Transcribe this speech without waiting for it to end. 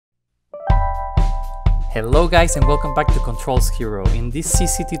Hello guys and welcome back to Controls Hero. In this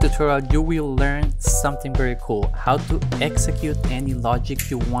CCT tutorial you will learn something very cool, how to execute any logic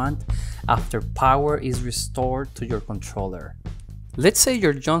you want after power is restored to your controller. Let's say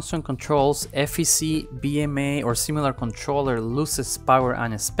your Johnson Controls FEC, BMA or similar controller loses power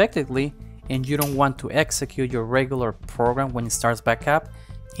unexpectedly and you don't want to execute your regular program when it starts back up.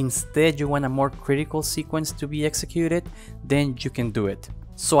 Instead you want a more critical sequence to be executed, then you can do it.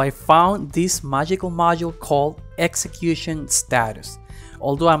 So I found this magical module called execution status.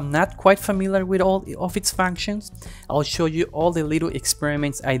 Although I'm not quite familiar with all of its functions, I'll show you all the little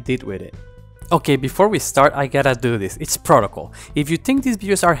experiments I did with it. Okay, before we start, I gotta do this. It's protocol. If you think these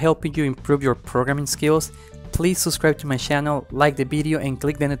videos are helping you improve your programming skills, please subscribe to my channel, like the video and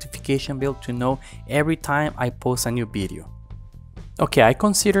click the notification bell to know every time I post a new video. Okay, I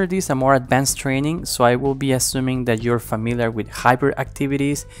consider this a more advanced training, so I will be assuming that you're familiar with hybrid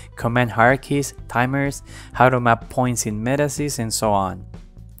activities, command hierarchies, timers, how to map points in Metasys, and so on.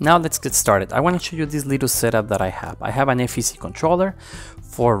 Now let's get started. I want to show you this little setup that I have. I have an FEC controller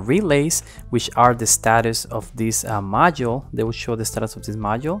for relays, which are the status of this module. They will show the status of this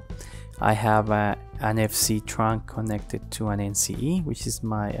module. I have an FC trunk connected to an NCE, which is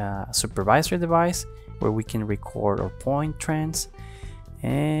my supervisory device, where we can record or point trends.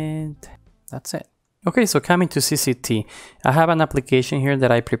 And that's it. Okay, so coming to CCT, I have an application here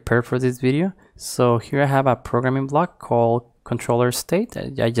that I prepared for this video. So here I have a programming block called controller state.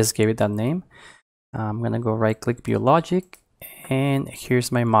 I just gave it that name. I'm gonna go right click view logic, and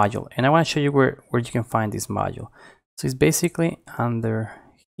here's my module. And I want to show you where you can find this module. So it's basically under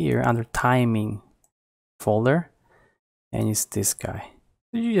here, under timing folder, and it's this guy.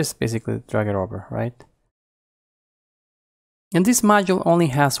 So you just basically drag it over, right? And this module only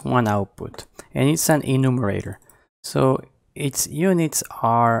has one output, and it's an enumerator. So its units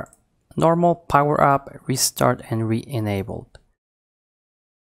are normal, power up, restart, and re-enabled.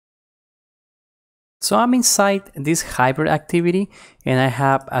 So I'm inside this hybrid activity, and I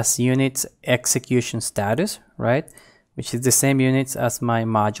have as units execution status, right? Which is the same units as my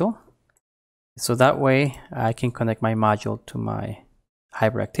module. So that way I can connect my module to my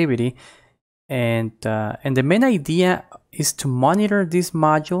hybrid activity. And the main idea is to monitor this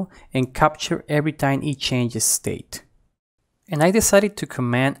module and capture every time it changes state. And I decided to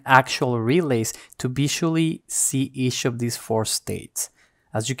command actual relays to visually see each of these 4 states,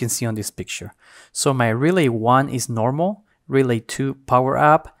 as you can see on this picture. So my relay 1 is normal, relay 2 power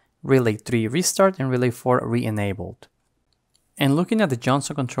up, relay 3 restart, and relay 4 re-enabled. And looking at the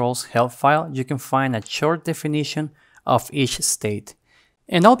Johnson Controls help file, you can find a short definition of each state.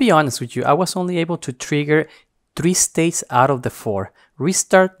 And I'll be honest with you, I was only able to trigger 3 states out of the 4.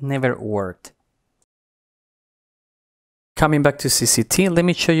 Restart never worked. Coming back to CCT, let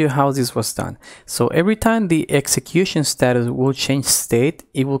me show you how this was done. So every time the execution status will change state,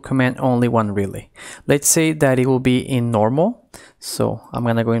 it will command only one relay. Let's say that it will be in normal. So I'm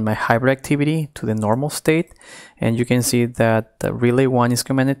gonna go in my hybrid activity to the normal state, and you can see that the relay 1 is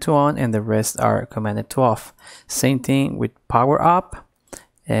commanded to on and the rest are commanded to off. Same thing with power up.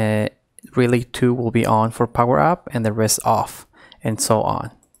 Relay 2 will be on for power up and the rest off, and so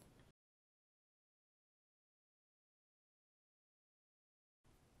on.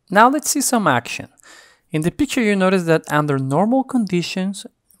 Now let's see some action. In the picture you notice that under normal conditions,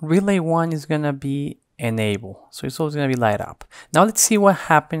 relay 1 is gonna be enabled, so it's always gonna be light up. Now let's see what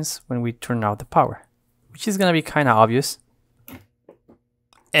happens when we turn out the power, which is gonna be kind of obvious.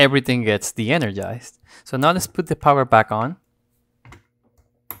 Everything gets de-energized. So now let's put the power back on.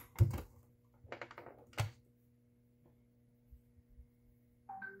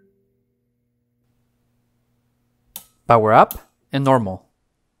 Power up and normal.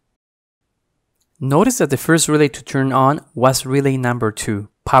 Notice that the first relay to turn on was relay number 2,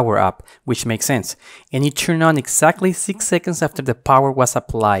 power up, which makes sense. And it turned on exactly 6 seconds after the power was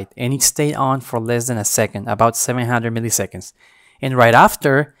applied, and it stayed on for less than a second, about 700 milliseconds. And right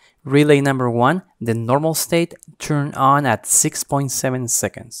after, relay number 1, the normal state, turned on at 6.7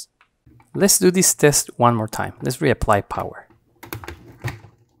 seconds. Let's do this test one more time. Let's reapply power.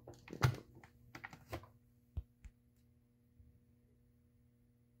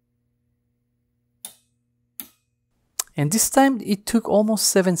 And this time it took almost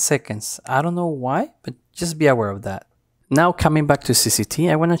 7 seconds. I don't know why, but just be aware of that. Now coming back to CCT,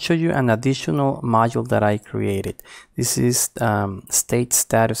 I want to show you an additional module that I created. This is state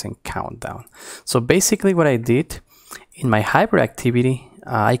status and countdown. So basically what I did in my hybrid activity,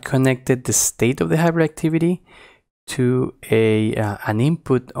 I connected the state of the hybrid activity to an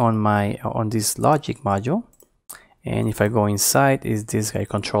input on this logic module. And if I go inside, is this guy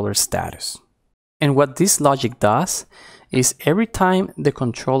controller status. And what this logic does is every time the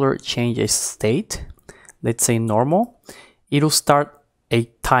controller changes state, let's say normal, it'll start a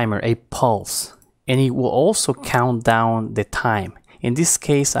timer, a pulse, and it will also count down the time. In this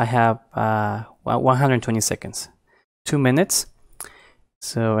case, I have 120 seconds, 2 minutes.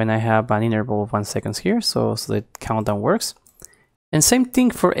 So, and I have an interval of 1 second here, so the countdown works. And same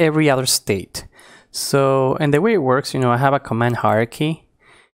thing for every other state. So, and the way it works, I have a command hierarchy.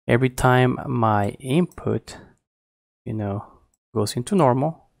 Every time my input, goes into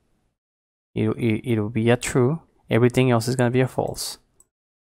normal, it'll be a true. Everything else is going to be a false.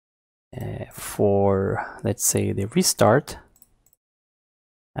 For, let's say, the restart,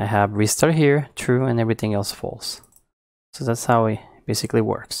 I have restart here, true, and everything else false. So that's how it basically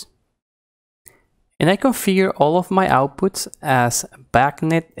works. And I configure all of my outputs as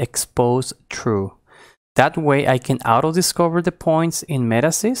backnet expose true. That way I can auto-discover the points in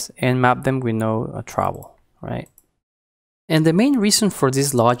Metasys and map them with no trouble, right? And the main reason for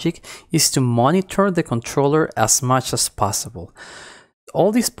this logic is to monitor the controller as much as possible.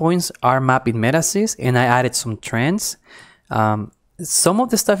 All these points are mapped in Metasys, and I added some trends. Some of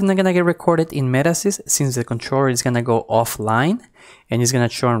the stuff is not going to get recorded in Metasys since the controller is going to go offline and it's going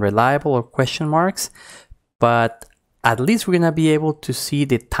to show unreliable or question marks. But at least we're going to be able to see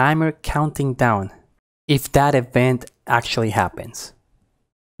the timer counting down if that event actually happens.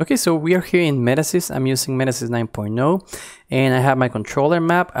 Okay, so we are here in Metasys. I'm using Metasys 9.0 and I have my controller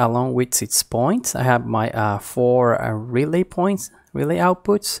map along with its points. I have my 4 relay points, relay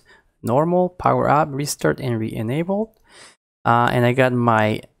outputs, normal, power up, restart, and re-enabled. And I got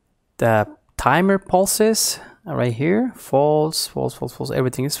the timer pulses right here, false, false, false, false,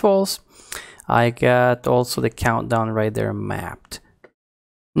 everything is false. I got also the countdown right there mapped.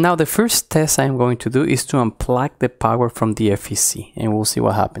 Now the first test I'm going to do is to unplug the power from the FEC, and we'll see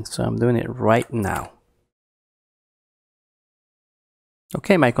what happens. So I'm doing it right now.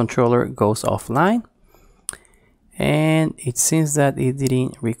 Okay, my controller goes offline, and it seems that it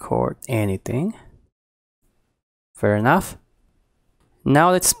didn't record anything. Fair enough.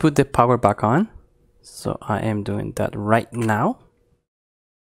 Now let's put the power back on. So I am doing that right now.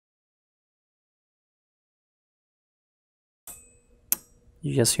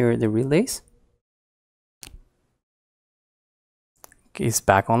 You just hear the relays. Okay, it's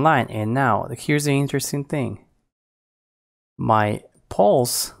back online. And now here's the interesting thing. My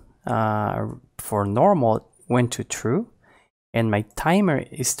pulse for normal went to true, and my timer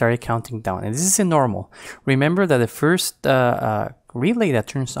started counting down. And this is a normal. Remember that the first relay that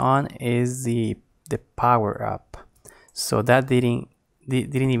turns on is the power up. So that didn't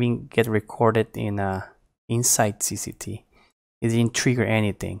even get recorded in inside CCT. It didn't trigger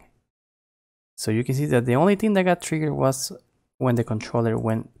anything. So you can see that the only thing that got triggered was when the controller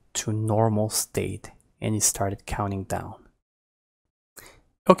went to normal state and it started counting down.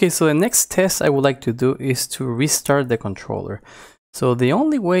 Okay, so the next test I would like to do is to restart the controller. So the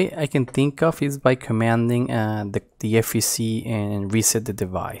only way I can think of is by commanding the FEC and reset the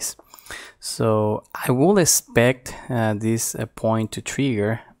device. So I will expect this point to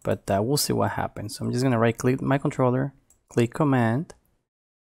trigger, but we'll see what happens. So I'm just going to right click my controller, click command,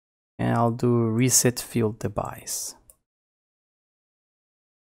 and I'll do reset field device.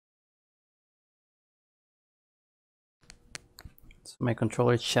 So my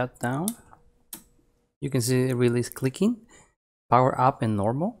controller is shut down. You can see it really is clicking, power up and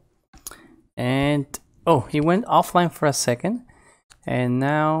normal. And oh, he went offline for a second. And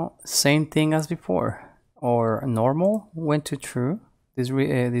now same thing as before, or normal went to true.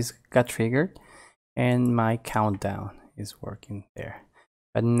 This got triggered, and my countdown is working there,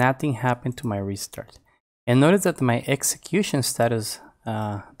 but nothing happened to my restart. And notice that my execution status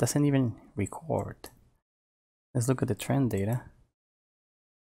doesn't even record. Let's look at the trend data.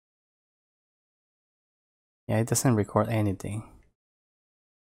 Yeah, it doesn't record anything.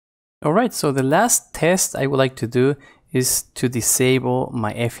 All right, so the last test I would like to do is to disable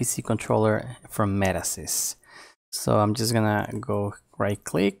my FEC controller from Metasys. So I'm just gonna go right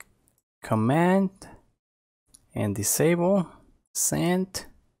click, command, and disable, send.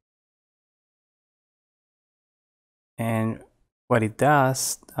 And what it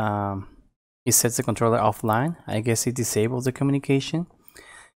does, it sets the controller offline. I guess it disables the communication.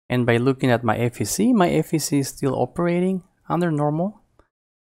 And by looking at my FEC is still operating under normal.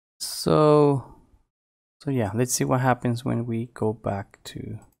 So yeah, let's see what happens when we go back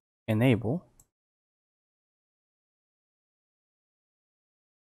to enable.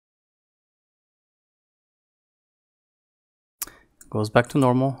 Goes back to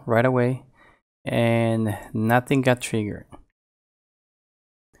normal right away, and nothing got triggered.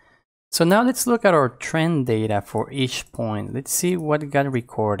 So now let's look at our trend data for each point. Let's see what got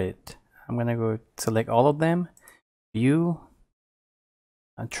recorded. I'm gonna go select all of them, view,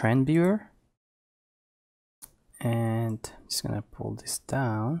 a trend viewer, and I'm just gonna pull this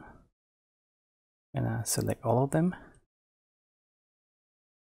down. I'm gonna select all of them.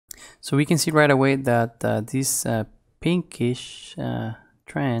 So we can see right away that this pinkish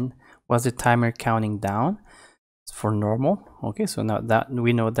trend was the timer counting down for normal. Okay, so now that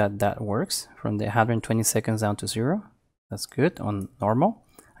we know that that works from the 120 seconds down to 0. That's good on normal.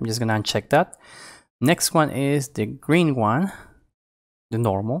 I'm just gonna uncheck that. Next one is the green one, the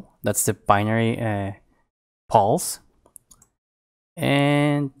normal. That's the binary pulse.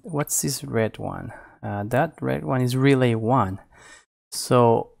 And what's this red one? That red one is relay 1.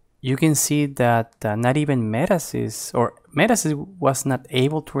 So you can see that not even Metasys was not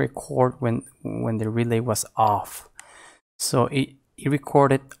able to record when the relay was off. So it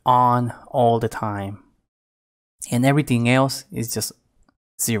recorded on all the time, and everything else is just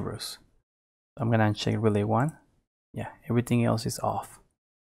zeros. I'm gonna uncheck relay 1. Yeah, everything else is off.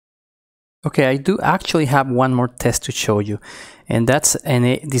 Okay, I do actually have one more test to show you, and that's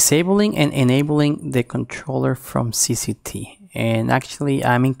disabling and enabling the controller from CCT. And actually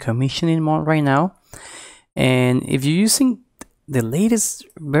I'm in commissioning mode right now, and if you're using the latest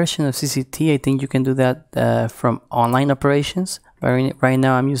version of CCT, I think you can do that from online operations. But right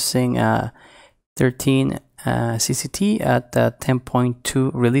now I'm using 13 CCT at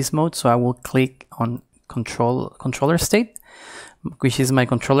 10.2 release mode, so I will click on controller state, which is my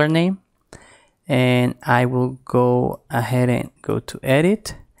controller name, and I will go ahead and go to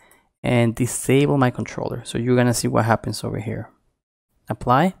edit and disable my controller. So you're gonna see what happens over here.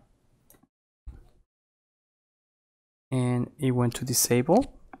 Apply, and it went to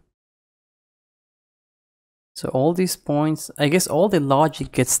disable. So all these points, I guess all the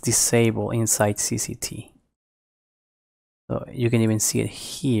logic gets disabled inside CCT. So you can even see it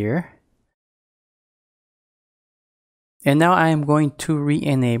here. And now I am going to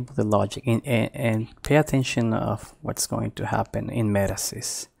re-enable the logic and pay attention of what's going to happen in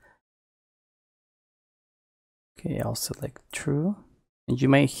Metasys. Okay, I'll select true. And you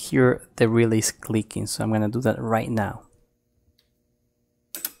may hear the relays clicking, so I'm going to do that right now.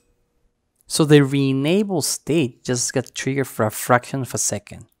 So the re-enable state just got triggered for a fraction of a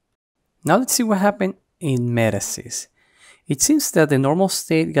second. Now let's see what happened in Metasys. It seems that the normal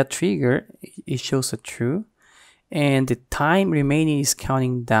state got triggered, it shows a true, and the time remaining is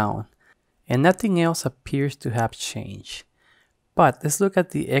counting down, and nothing else appears to have changed. But let's look at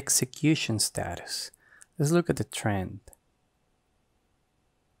the execution status. Let's look at the trend.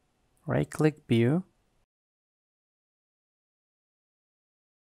 Right-click view,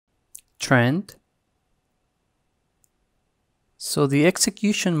 trend. So the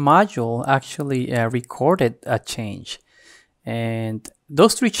execution module actually recorded a change, and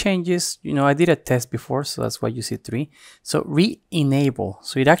those 3 changes, you know, I did a test before, so that's why you see 3. So re-enable,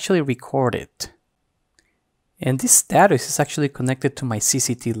 so it actually recorded. And this status is actually connected to my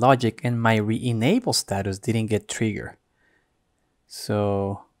CCT logic, and my re-enable status didn't get triggered.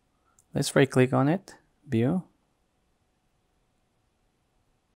 So let's right click on it, view,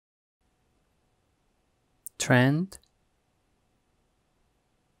 trend,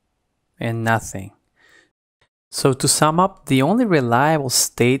 and nothing. So to sum up, the only reliable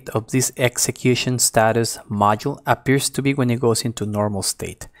state of this execution status module appears to be when it goes into normal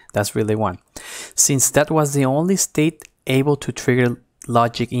state. That's relay 1, since that was the only state able to trigger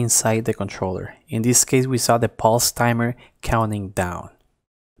logic inside the controller. In this case, we saw the pulse timer counting down.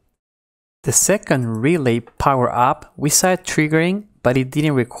 The second relay, power up, we saw it triggering, but it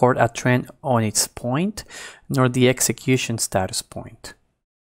didn't record a trend on its point, nor the execution status point.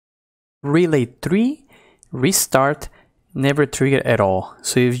 Relay 3, restart, never triggered at all.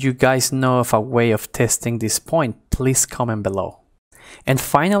 So if you guys know of a way of testing this point, please comment below. And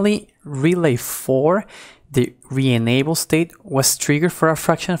finally, relay 4, the re-enable state was triggered for a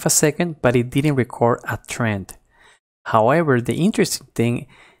fraction of a second, but it didn't record a trend. However, the interesting thing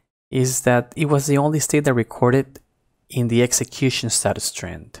is that it was the only state that recorded in the execution status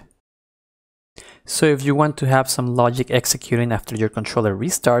trend. So if you want to have some logic executing after your controller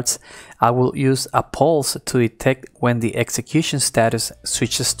restarts, I will use a pulse to detect when the execution status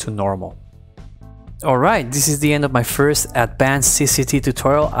switches to normal. Alright, this is the end of my first advanced CCT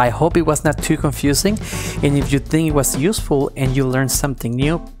tutorial. I hope it was not too confusing, and if you think it was useful and you learned something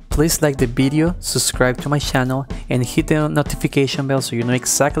new, please like the video, subscribe to my channel, and hit the notification bell so you know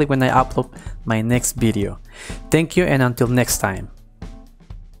exactly when I upload my next video. Thank you, and until next time.